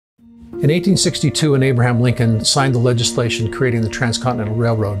In 1862, when Abraham Lincoln signed the legislation creating the Transcontinental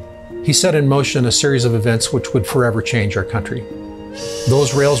Railroad, he set in motion a series of events which would forever change our country.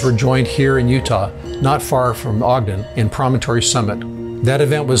 Those rails were joined here in Utah, not far from Ogden, in Promontory Summit. That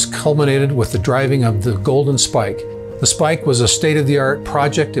event was culminated with the driving of the Golden Spike. The Spike was a state-of-the-art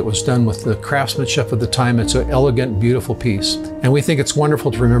project. It was done with the craftsmanship of the time. It's an elegant, beautiful piece. And we think it's wonderful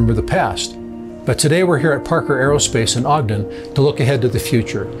to remember the past. But today we're here at Parker Aerospace in Ogden to look ahead to the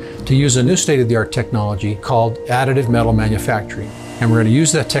future, to use a new state-of-the-art technology called additive metal manufacturing. And we're going to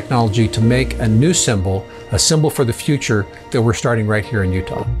use that technology to make a new symbol, a symbol for the future that we're starting right here in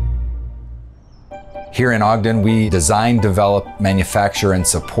Utah. Here in Ogden, we design, develop, manufacture, and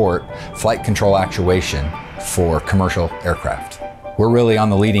support flight control actuation for commercial aircraft. We're really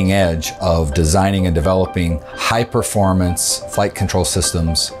on the leading edge of designing and developing high-performance flight control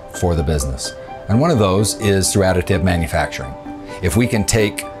systems for the business. And one of those is through additive manufacturing. If we can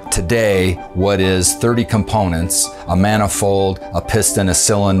take today what is 30 components, a manifold, a piston, a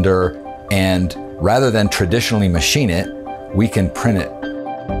cylinder, and rather than traditionally machine it, we can print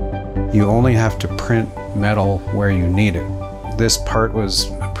it. You only have to print metal where you need it. This part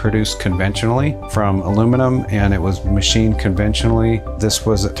was produced conventionally from aluminum and it was machined conventionally. This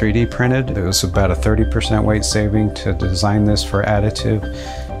was 3D printed. It was about a 30% weight saving to design this for additive.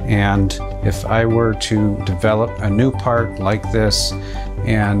 And if I were to develop a new part like this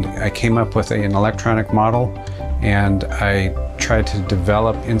and I came up with an electronic model and I tried to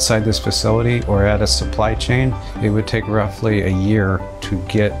develop inside this facility or at a supply chain, it would take roughly a year to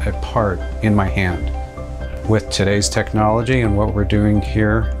get a part in my hand. With today's technology and what we're doing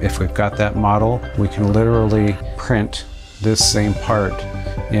here, if we've got that model, we can literally print this same part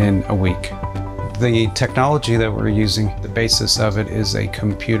in a week. The technology that we're using, the basis of it is a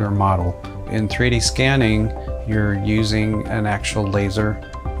computer model. In 3D scanning, you're using an actual laser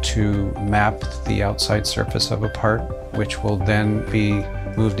to map the outside surface of a part, which will then be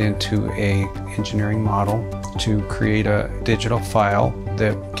moved into an engineering model to create a digital file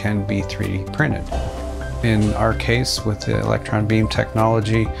that can be 3D printed. In our case, with the electron beam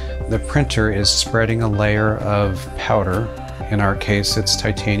technology, the printer is spreading a layer of powder. In our case, it's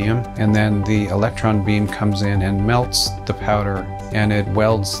titanium, and then the electron beam comes in and melts the powder, and it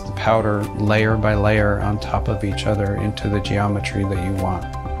welds the powder layer by layer on top of each other into the geometry that you want.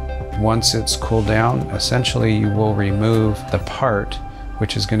 Once it's cooled down, essentially you will remove the part,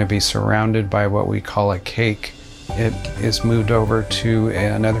 which is going to be surrounded by what we call a cake. It is moved over to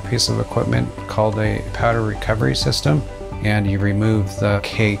another piece of equipment called a powder recovery system, and you remove the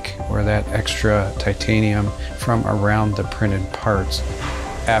cake or that extra titanium from around the printed parts.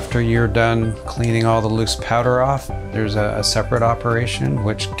 After you're done cleaning all the loose powder off, there's a separate operation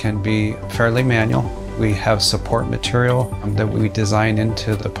which can be fairly manual. We have support material that we design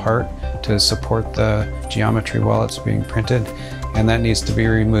into the part to support the geometry while it's being printed, and that needs to be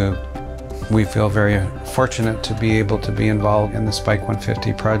removed. We feel very fortunate to be able to be involved in the Spike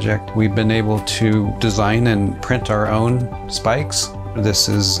 150 project. We've been able to design and print our own spikes. This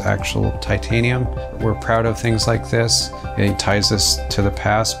is actual titanium. We're proud of things like this. It ties us to the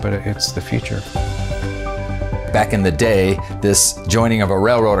past, but it's the future. Back in the day, this joining of a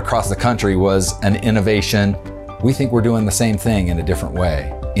railroad across the country was an innovation. We think we're doing the same thing in a different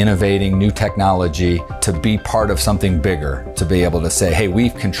way. Innovating new technology to be part of something bigger, to be able to say, hey,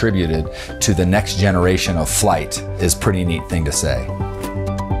 we've contributed to the next generation of flight is a pretty neat thing to say.